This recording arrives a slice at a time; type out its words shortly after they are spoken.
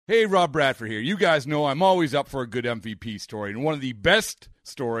Hey, Rob Bradford here. You guys know I'm always up for a good MVP story, and one of the best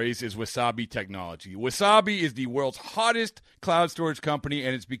stories is Wasabi Technology. Wasabi is the world's hottest cloud storage company,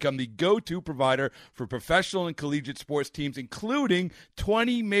 and it's become the go-to provider for professional and collegiate sports teams, including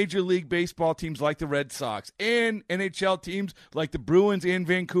 20 Major League Baseball teams like the Red Sox and NHL teams like the Bruins and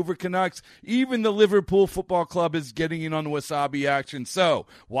Vancouver Canucks. Even the Liverpool Football Club is getting in on the Wasabi action. So,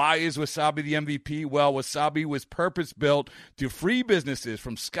 why is Wasabi the MVP? Well, Wasabi was purpose-built to free businesses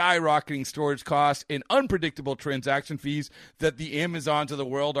from skyrocketing storage costs and unpredictable transaction fees that the Amazons of the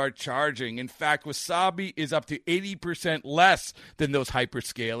world are charging. In fact, Wasabi is up to 80% less than those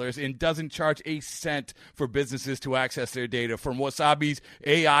hyperscalers and doesn't charge a cent for businesses to access their data. From Wasabi's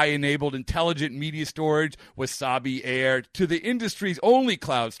AI-enabled intelligent media storage, Wasabi Air, to the industry's only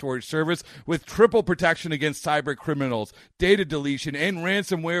cloud storage service with triple protection against cyber criminals, data deletion, and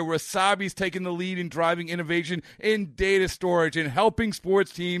ransomware, Wasabi's taken the lead in driving innovation in data storage and helping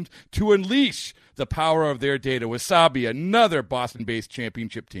sports teams to unleash the power of their data. Wasabi, another Boston-based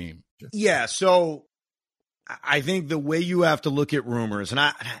championship team. Yeah, so I think the way you have to look at rumors, and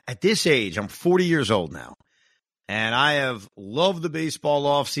at this age, I'm 40 years old now, and I have loved the baseball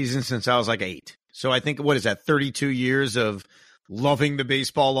offseason since I was like 8. So I think, what is that, 32 years of loving the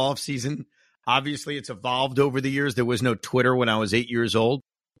baseball offseason? Obviously, it's evolved over the years. There was no Twitter when I was 8 years old.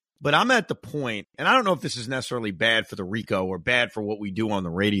 But I'm at the point, and I don't know if this is necessarily bad for the Rico or bad for what we do on the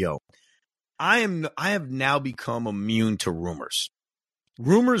radio. I have now become immune to rumors.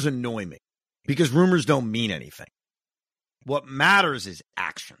 Rumors annoy me because rumors don't mean anything. What matters is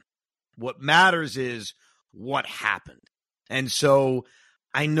action. What matters is what happened. And so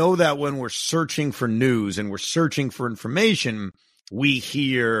I know that when we're searching for news and we're searching for information, we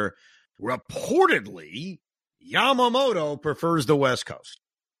hear reportedly Yamamoto prefers the West Coast.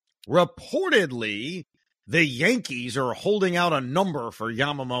 Reportedly, the Yankees are holding out a number for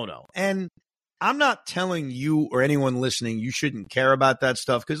Yamamoto. And I'm not telling you or anyone listening you shouldn't care about that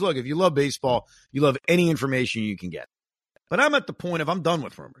stuff. Because, look, if you love baseball, you love any information you can get. But I'm at the point of I'm done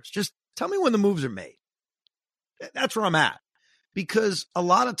with rumors. Just tell me when the moves are made. That's where I'm at. Because a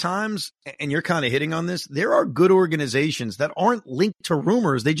lot of times, and you're kind of hitting on this, there are good organizations that aren't linked to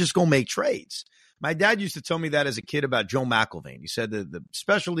rumors. They just go make trades. My dad used to tell me that as a kid about Joe McIlvaine. He said the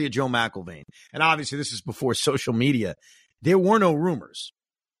specialty of Joe McIlvaine, and obviously this is before social media, there were no rumors.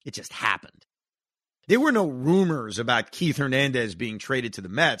 It just happened. There were no rumors about Keith Hernandez being traded to the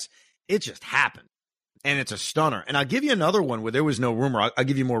Mets. It just happened. And it's a stunner. And I'll give you another one where there was no rumor. I'll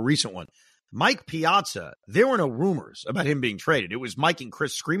give you a more recent one. Mike Piazza, there were no rumors about him being traded. It was Mike and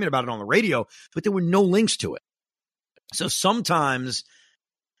Chris screaming about it on the radio, but there were no links to it. So sometimes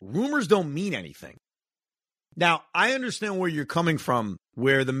rumors don't mean anything. Now, I understand where you're coming from,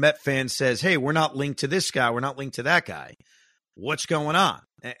 where the Met fan says, hey, we're not linked to this guy. We're not linked to that guy. What's going on?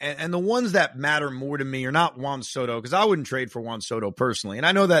 And the ones that matter more to me are not Juan Soto, because I wouldn't trade for Juan Soto personally. And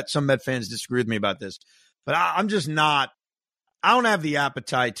I know that some Met fans disagree with me about this, but I'm just not. I don't have the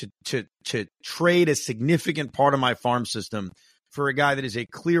appetite to trade a significant part of my farm system for a guy that is a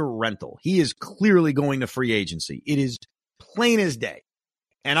clear rental. He is clearly going to free agency. It is plain as day.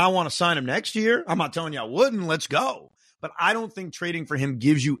 And I want to sign him next year. I'm not telling you I wouldn't. Let's go. But I don't think trading for him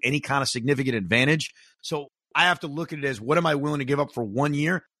gives you any kind of significant advantage. So I have to look at it as, what am I willing to give up for 1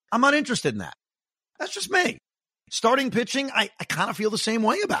 year? I'm not interested in that. That's just me. Starting pitching, I kind of feel the same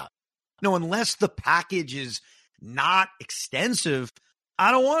way about. No, unless the package is not extensive,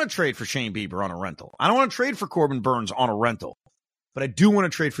 I don't want to trade for Shane Bieber on a rental. I don't want to trade for Corbin Burns on a rental. But I do want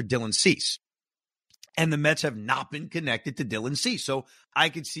to trade for Dylan Cease. And the Mets have not been connected to Dylan Cease. So I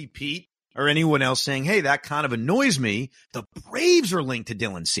could see Pete or anyone else saying, hey, that kind of annoys me. The Braves are linked to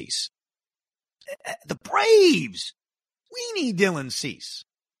Dylan Cease. The Braves. We need Dylan Cease.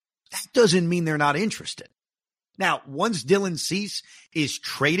 That doesn't mean they're not interested. Now, once Dylan Cease is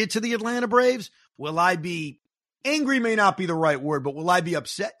traded to the Atlanta Braves, will I be angry? May not be the right word, but will I be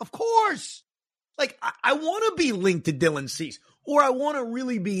upset? Of course. Like, I want to be linked to Dylan Cease, or I want to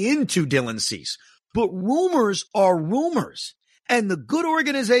really be into Dylan Cease. But rumors are rumors. And the good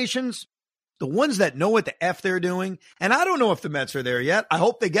organizations, the ones that know what the F they're doing, and I don't know if the Mets are there yet. I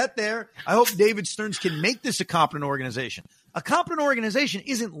hope they get there. I hope David Stearns can make this a competent organization. A competent organization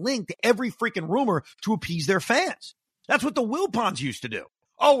isn't linked to every freaking rumor to appease their fans. That's what the Wilpons used to do.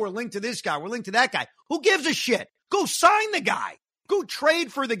 Oh, we're linked to this guy. We're linked to that guy. Who gives a shit? Go sign the guy. Go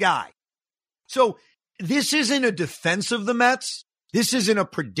trade for the guy. So this isn't a defense of the Mets. This isn't a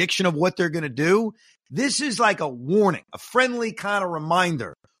prediction of what they're going to do. This is like a warning, a friendly kind of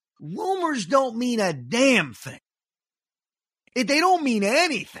reminder. Rumors don't mean a damn thing. They don't mean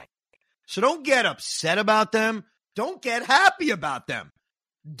anything. So don't get upset about them. Don't get happy about them.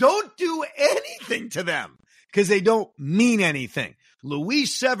 Don't do anything to them because they don't mean anything.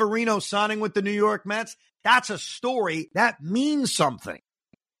 Luis Severino signing with the New York Mets, that's a story that means something.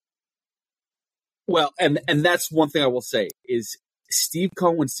 Well, and that's one thing I will say is Steve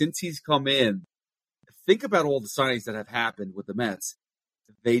Cohen, since he's come in, think about all the signings that have happened with the Mets.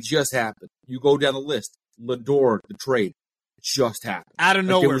 They just happened. You go down the list. Lindor, the trade, just happened. Out of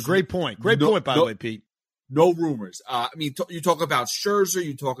nowhere. Great point. Great point, by the way, Pete. No rumors. You talk about Scherzer.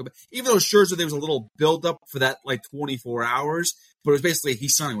 You talk about, even though Scherzer, there was a little buildup for that, 24 hours, but it was basically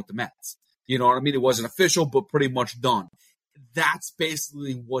he's signing with the Mets. You know what I mean? It wasn't official, but pretty much done. That's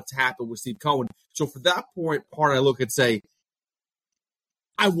basically what's happened with Steve Cohen. So for that part, I look and say,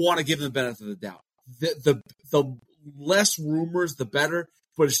 I want to give them the benefit of the doubt. The less rumors, the better.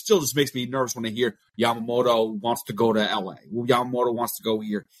 But it still just makes me nervous when I hear Yamamoto wants to go to LA. Yamamoto wants to go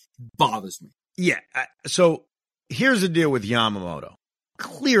here. It bothers me. Yeah. So here's the deal with Yamamoto.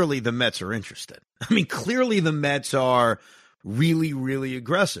 Clearly the Mets are interested. I mean, clearly the Mets are really, really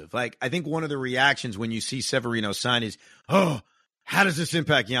aggressive. I think one of the reactions when you see Severino sign is, oh, how does this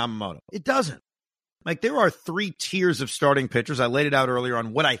impact Yamamoto? It doesn't. There are 3 tiers of starting pitchers. I laid it out earlier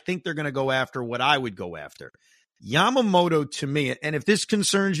on what I think they're going to go after, what I would go after. Yamamoto, to me, and if this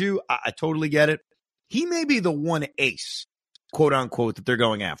concerns you, I totally get it. He may be the one ace, quote unquote, that they're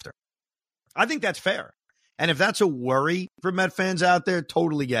going after. I think that's fair. And if that's a worry for Met fans out there,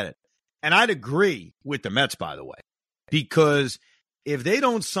 totally get it. And I'd agree with the Mets, by the way, because if they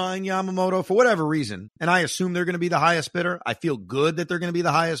don't sign Yamamoto for whatever reason, and I assume they're going to be the highest bidder, I feel good that they're going to be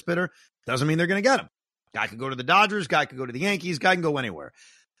the highest bidder, doesn't mean they're going to get him. Guy could go to the Dodgers, guy could go to the Yankees, guy can go anywhere.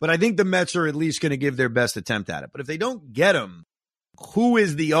 But I think the Mets are at least going to give their best attempt at it. But if they don't get him, who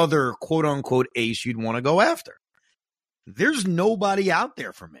is the other quote-unquote ace you'd want to go after? There's nobody out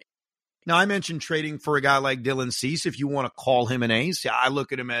there for me. Now, I mentioned trading for a guy like Dylan Cease, if you want to call him an ace. I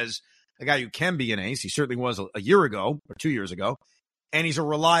look at him as a guy who can be an ace. He certainly was a year ago or 2 years ago. And he's a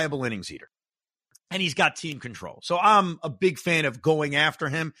reliable innings eater. And he's got team control. So I'm a big fan of going after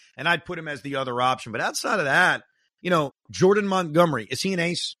him, and I'd put him as the other option. But outside of that, Jordan Montgomery, is he an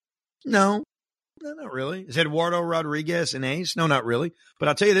ace? No, not really. Is Eduardo Rodriguez an ace? No, not really. But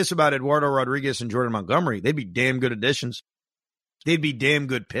I'll tell you this about Eduardo Rodriguez and Jordan Montgomery. They'd be damn good additions. They'd be damn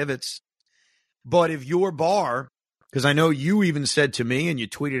good pivots. But if your bar, because I know you even said to me, and you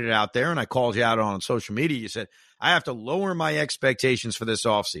tweeted it out there, and I called you out on social media, you said, I have to lower my expectations for this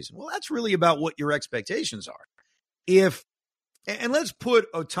offseason. Well, that's really about what your expectations are. And let's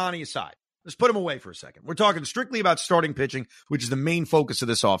put Ohtani aside. Let's put him away for a second. We're talking strictly about starting pitching, which is the main focus of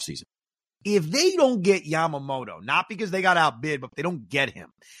this offseason. If they don't get Yamamoto, not because they got outbid, but if they don't get him,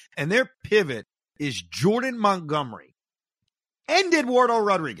 and their pivot is Jordan Montgomery and Eduardo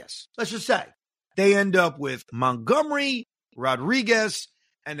Rodriguez, let's just say they end up with Montgomery, Rodriguez,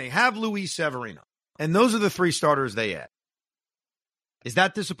 and they have Luis Severino. And those are the 3 starters they add. Is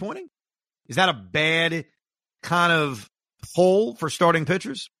that disappointing? Is that a bad kind of hole for starting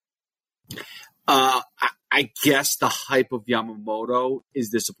pitchers? I guess the hype of Yamamoto is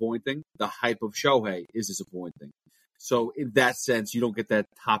disappointing. The hype of Shohei is disappointing. So in that sense, you don't get that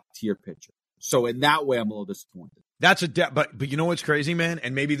top tier pitcher. So in that way, I'm a little disappointed. That's but you know what's crazy, man?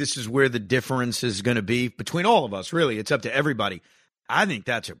 And maybe this is where the difference is going to be between all of us. Really, it's up to everybody. I think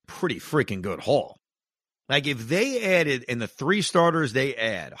that's a pretty freaking good haul. If they added, and the 3 starters they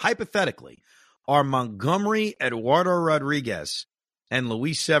add, hypothetically, are Montgomery, Eduardo Rodriguez, and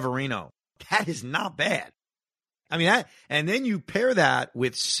Luis Severino, that is not bad. I mean, and then you pair that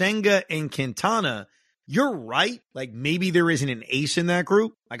with Senga and Quintana, you're right. Maybe there isn't an ace in that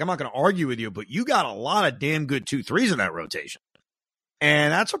group. I'm not going to argue with you, but you got a lot of damn good 2-3s in that rotation.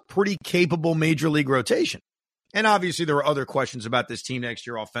 And that's a pretty capable major league rotation. And obviously there are other questions about this team next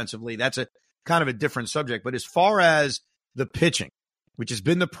year offensively. That's a kind of a different subject. But as far as the pitching, which has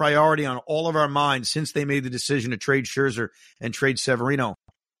been the priority on all of our minds since they made the decision to trade Scherzer and trade Severino,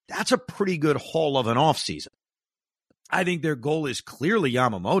 that's a pretty good haul of an offseason. I think their goal is clearly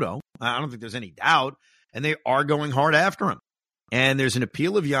Yamamoto. I don't think there's any doubt. And they are going hard after him. And there's an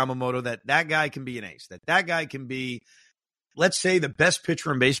appeal of Yamamoto that guy can be an ace, that guy can be, let's say, the best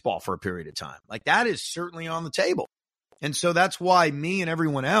pitcher in baseball for a period of time. That is certainly on the table. And so that's why me and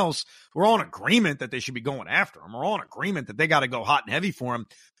everyone else, we're all in agreement that they should be going after him. We're all in agreement that they got to go hot and heavy for him.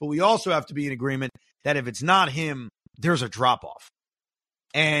 But we also have to be in agreement that if it's not him, there's a drop-off.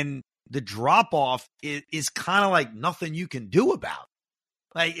 And the drop-off is kind of like nothing you can do about.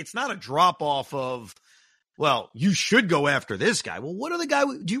 It's not a drop-off of, well, you should go after this guy. Well, what other guy?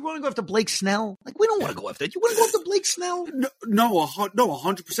 Do you want to go after Blake Snell? Like, we don't want to go after that. You want to go after Blake Snell? No,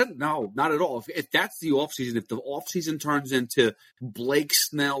 100%. No, not at all. If that's the offseason, if the offseason turns into Blake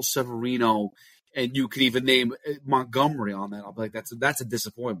Snell, Severino, and you could even name Montgomery on that, I'll be like, that's a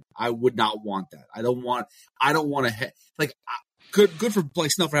disappointment. I would not want that. I don't want to good for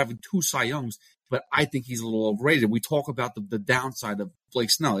Blake Snell for having 2 Cy Youngs, but I think he's a little overrated. We talk about the downside of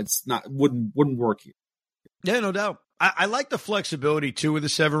Blake Snell. It's not wouldn't work here. Yeah, no doubt. I like the flexibility, too, with the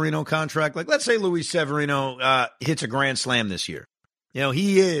Severino contract. Like, let's say Luis Severino hits a grand slam this year. You know,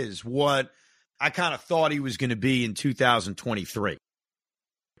 he is what I kind of thought he was going to be in 2023.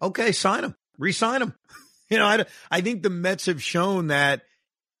 Okay, sign him. Re-sign him. You know, I think the Mets have shown that,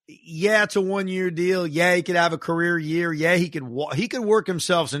 yeah, it's a 1-year deal. Yeah, he could have a career year. Yeah, he could work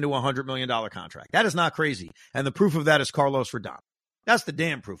himself into a $100 million contract. That is not crazy. And the proof of that is Carlos Rodon. That's the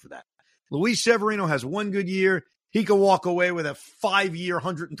damn proof of that. Luis Severino has 1 good year. He could walk away with a 5-year,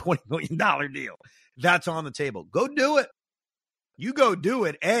 $120 million deal. That's on the table. Go do it. You go do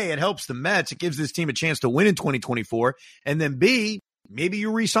it. A, it helps the Mets. It gives this team a chance to win in 2024. And then B, maybe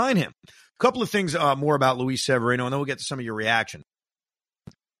you re-sign him. A couple of things more about Luis Severino, and then we'll get to some of your reaction.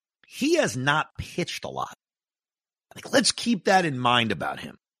 He has not pitched a lot. Like, let's keep that in mind about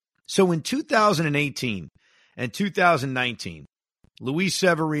him. So in 2018 and 2019, Luis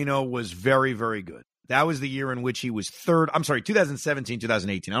Severino was very, very good. That was the year in which he was third. I'm sorry, 2017,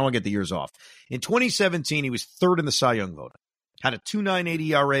 2018. I don't want to get the years off. In 2017, he was third in the Cy Young vote. Had a 2.98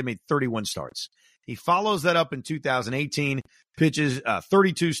 ERA, made 31 starts. He follows that up in 2018, pitches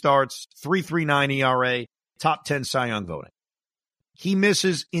 32 starts, 3.39 ERA, top 10 Cy Young voting. He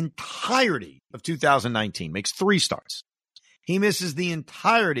misses entirety of 2019, makes 3 starts. He misses the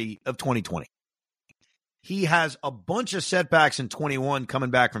entirety of 2020. He has a bunch of setbacks in 21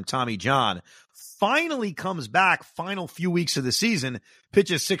 coming back from Tommy John. Finally comes back, final few weeks of the season,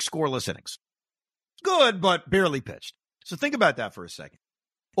 pitches 6 scoreless innings. Good, but barely pitched. So think about that for a second.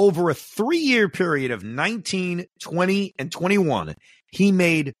 Over a 3-year period of 19, 20, and 21, he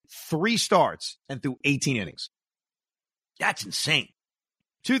made 3 starts and threw 18 innings. That's insane.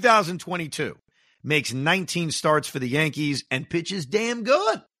 2022, makes 19 starts for the Yankees and pitches damn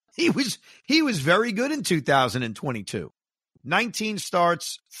good. He was very good in 2022. 19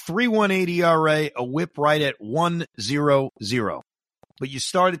 starts, 3.18 ERA, a whip right at 1.00. But you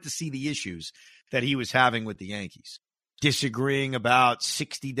started to see the issues that he was having with the Yankees. Disagreeing about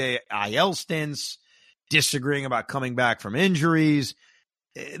 60-day IL stints, disagreeing about coming back from injuries.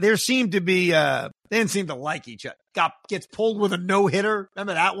 There seemed to be, they didn't seem to like each other. Gets pulled with a no-hitter.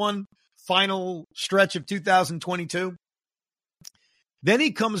 Remember that one? Final stretch of 2022. Then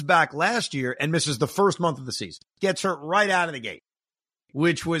he comes back last year and misses the first month of the season. Gets hurt right out of the gate,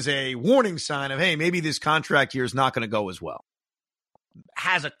 which was a warning sign of, hey, maybe this contract year is not going to go as well.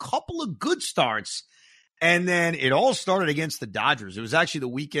 Has a couple of good starts, and then it all started against the Dodgers. It was actually the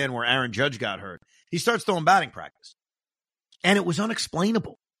weekend where Aaron Judge got hurt. He starts throwing batting practice, and it was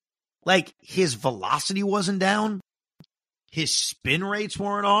unexplainable. Like, his velocity wasn't down. His spin rates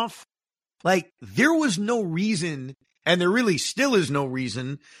weren't off. Like, there was no reason, and there really still is no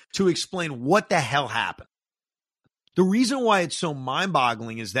reason, to explain what the hell happened. The reason why it's so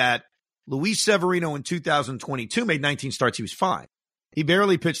mind-boggling is that Luis Severino in 2022 made 19 starts. He was fine. He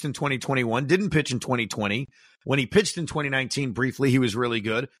barely pitched in 2021, didn't pitch in 2020. When he pitched in 2019 briefly, he was really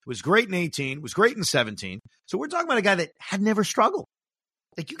good. Was great in 18, was great in 17. So we're talking about a guy that had never struggled.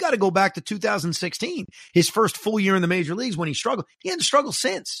 Like, you got to go back to 2016, his first full year in the major leagues when he struggled. He hadn't struggled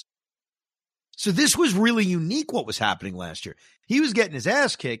since. So this was really unique what was happening last year. He was getting his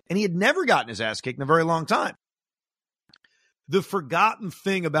ass kicked, and he had never gotten his ass kicked in a very long time. The forgotten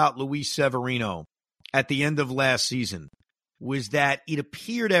thing about Luis Severino at the end of last season was that it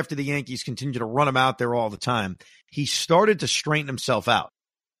appeared after the Yankees continued to run him out there all the time, he started to straighten himself out.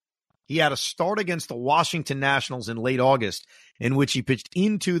 He had a start against the Washington Nationals in late August in which he pitched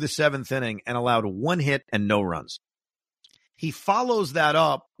into the 7th inning and allowed 1 hit and no runs. He follows that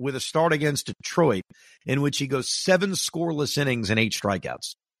up with a start against Detroit in which he goes 7 scoreless innings and 8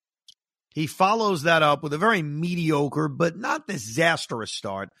 strikeouts. He follows that up with a very mediocre but not disastrous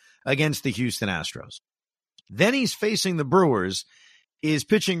start against the Houston Astros. Then he's facing the Brewers, is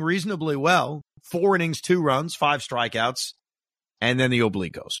pitching reasonably well, 4 innings, 2 runs, 5 strikeouts, and then the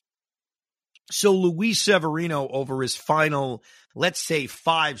oblique goes. So Luis Severino, over his final, let's say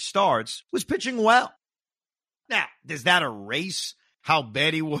 5 starts, was pitching well. Now, does that erase how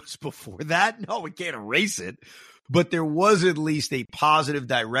bad he was before that? No, we can't erase it. But there was at least a positive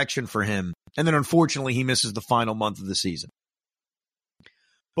direction for him. And then, unfortunately, he misses the final month of the season.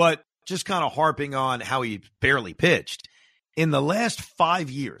 But just kind of harping on how he barely pitched. In the last 5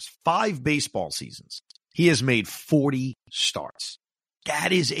 years, 5 baseball seasons, he has made 40 starts.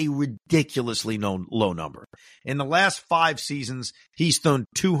 That is a ridiculously low number. In the last 5 seasons, he's thrown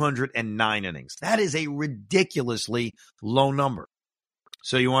 209 innings. That is a ridiculously low number.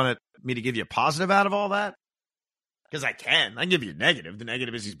 So you want me to give you a positive out of all that? Because I can give you a negative. The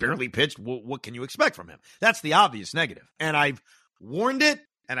negative is he's barely pitched. What can you expect from him? That's the obvious negative. And I've warned it,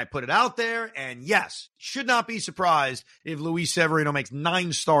 and I put it out there. And yes, should not be surprised if Luis Severino makes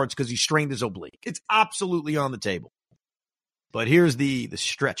 9 starts because he strained his oblique. It's absolutely on the table. But here's the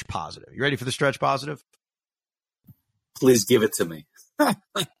stretch positive. You ready for the stretch positive? Please give it to me.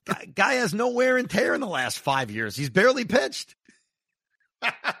 Guy has no wear and tear in the last 5 years. He's barely pitched.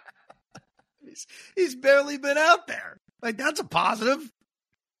 He's barely been out there. Like, that's a positive.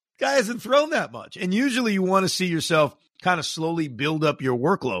 Guy hasn't thrown that much. And usually you want to see yourself kind of slowly build up your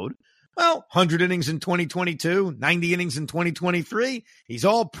workload. Well, 100 innings in 2022, 90 innings in 2023. He's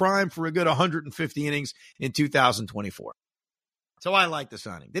all primed for a good 150 innings in 2024. So I like the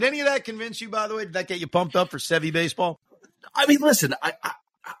signing. Did any of that convince you, by the way? Did that get you pumped up for Sevy baseball? I mean, listen,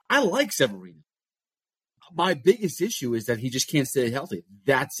 I like Severino. My biggest issue is that he just can't stay healthy.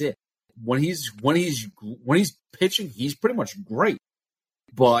 That's it. When he's pitching, he's pretty much great.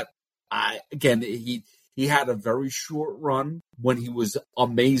 But he had a very short run when he was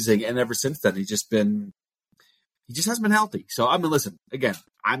amazing, and ever since then he just hasn't been healthy. So I mean, listen, again,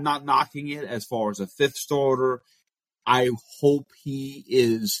 I'm not knocking it as far as a 5th starter. I hope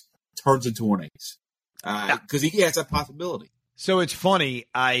he turns into an ace because he has that possibility. So it's funny.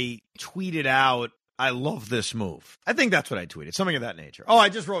 I tweeted out, I love this move. I think that's what I tweeted, something of that nature. Oh, I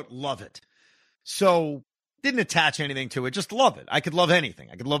just wrote, love it. So didn't attach anything to it, just love it. I could love anything.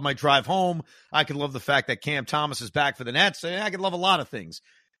 I could love my drive home. I could love the fact that Cam Thomas is back for the Nets. I could love a lot of things.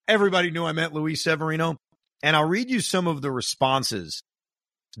 Everybody knew I meant Luis Severino. And I'll read you some of the responses.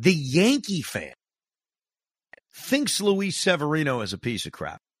 The Yankee fan thinks Luis Severino is a piece of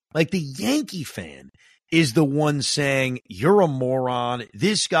crap. Like, the Yankee fan is the one saying, you're a moron.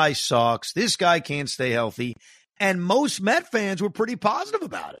 This guy sucks. This guy can't stay healthy. And most Met fans were pretty positive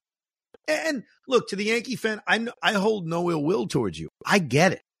about it. And look, to the Yankee fan, I hold no ill will towards you. I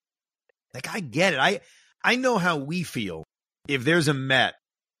get it. Like, I get it. I know how we feel if there's a Met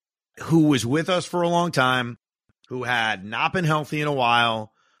who was with us for a long time, who had not been healthy in a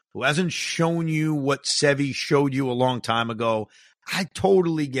while, who hasn't shown you what Sevy showed you a long time ago. I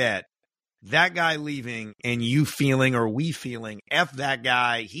totally get that guy leaving and you feeling, or we feeling, F that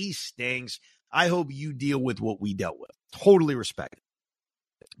guy, he stinks. I hope you deal with what we dealt with. Totally respect it.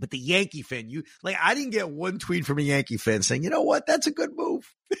 But the Yankee fan, I didn't get one tweet from a Yankee fan saying, you know what, that's a good move.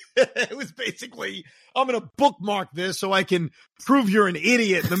 It was basically, I'm going to bookmark this so I can prove you're an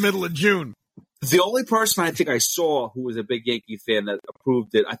idiot in the middle of June. The only person I think I saw who was a big Yankee fan that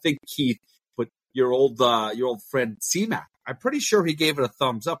approved it, I think Keith, but your old friend C-Mac. I'm pretty sure he gave it a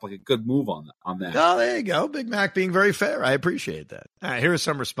thumbs up, like a good move on that. Oh, there you go. Big Mac being very fair. I appreciate that. All right, here are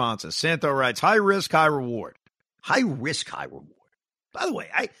some responses. Santo writes, high risk, high reward. High risk, high reward. By the way,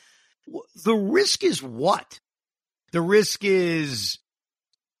 the risk is what? The risk is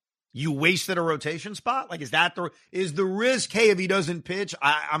you wasted a rotation spot? Like, is the risk, hey, if he doesn't pitch,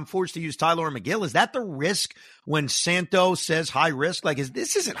 I'm forced to use Tyler McGill? Is that the risk when Santo says high risk? Like,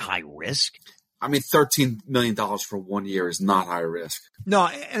 this isn't high risk. I mean, $13 million for 1 year is not high risk. No,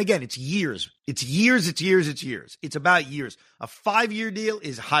 and again, it's years. It's years. It's about years. A 5-year deal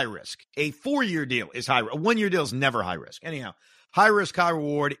is high risk. A 4-year deal is high risk. A 1-year deal is never high risk. Anyhow, high risk, high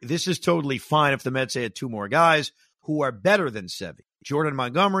reward. This is totally fine if the Mets had 2 more guys who are better than Sevy. Jordan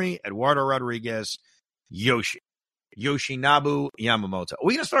Montgomery, Eduardo Rodriguez, Yoshinabu Yamamoto. Are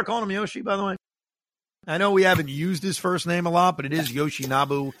we going to start calling him Yoshi, by the way? I know we haven't used his first name a lot, but it is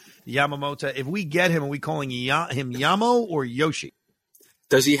Yoshinabu Yamamoto. If we get him, are we calling him Yamo or Yoshi?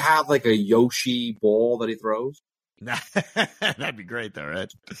 Does he have like a Yoshi ball that he throws? That'd be great, though,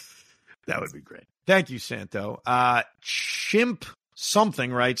 right? That would be great. Thank you, Santo. Chimp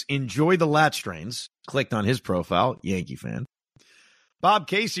something writes, enjoy the lat strains. Clicked on his profile, Yankee fan. Bob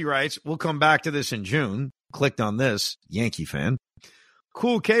Casey writes, we'll come back to this in June. Clicked on this, Yankee fan.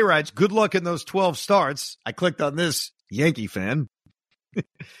 Cool K writes, good luck in those 12 starts. I clicked on this, Yankee fan.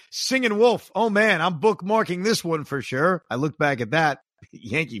 Singing Wolf, oh man, I'm bookmarking this one for sure. I looked back at that,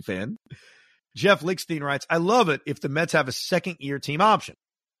 Yankee fan. Jeff Lickstein writes, I love it if the Mets have a second-year team option.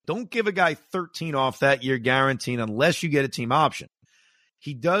 Don't give a guy 13 off that year guaranteed unless you get a team option.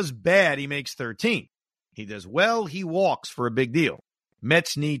 He does bad, he makes 13. He does well, he walks for a big deal.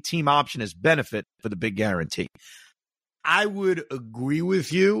 Mets need team option as benefit for the big guarantee. I would agree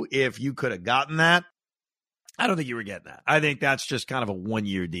with you if you could have gotten that. I don't think you were getting that. I think that's just kind of a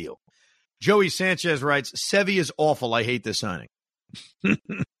one-year deal. Joey Sanchez writes, Sevy is awful. I hate this signing.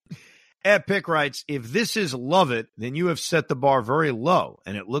 Ed Pick writes, if this is love it, then you have set the bar very low,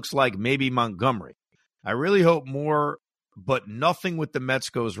 and it looks like maybe Montgomery. I really hope more, but nothing with the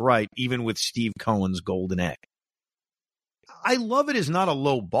Mets goes right, even with Steve Cohen's golden egg. I love it is not a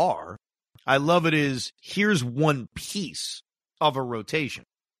low bar. I love it is here's one piece of a rotation.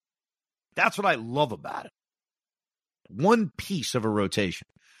 That's what I love about it. One piece of a rotation.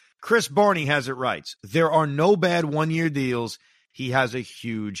 Chris Barney has it right. There are no bad one-year deals. He has a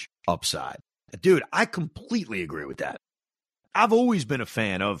huge upside. Dude, I completely agree with that. I've always been a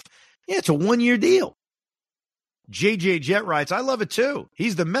fan of, it's a one-year deal. JJ Jet writes, I love it too.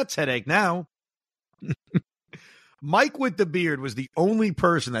 He's the Mets headache now. Mike with the beard was the only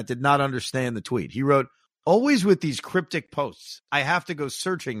person that did not understand the tweet. He wrote, always with these cryptic posts. I have to go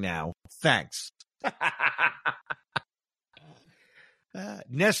searching now. Thanks.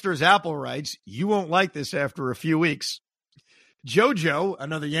 Nestor's Apple writes, you won't like this after a few weeks. Jojo,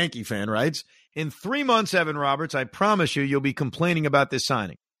 another Yankee fan, writes, in 3 months, Evan Roberts, I promise you'll be complaining about this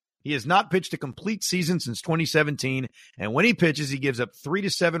signing. He has not pitched a complete season since 2017, and when he pitches, he gives up 3 to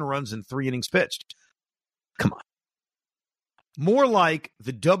 7 runs in 3 innings pitched. Come on. More like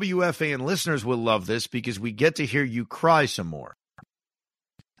the WFAN listeners will love this because we get to hear you cry some more.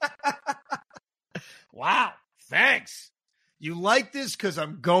 Wow. Thanks. You like this because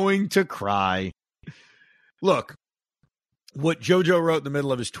I'm going to cry. Look, what JoJo wrote in the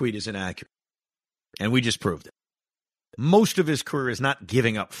middle of his tweet is inaccurate, and we just proved it. Most of his career is not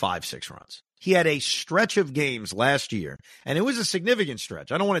giving up 5-6 runs. He had a stretch of games last year, and it was a significant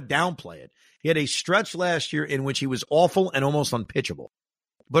stretch. I don't want to downplay it. He had a stretch last year in which he was awful and almost unpitchable.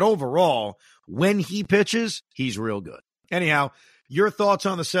 But overall, when he pitches, he's real good. Anyhow, your thoughts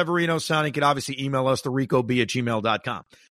on the Severino signing can obviously email us, thericob@gmail.com.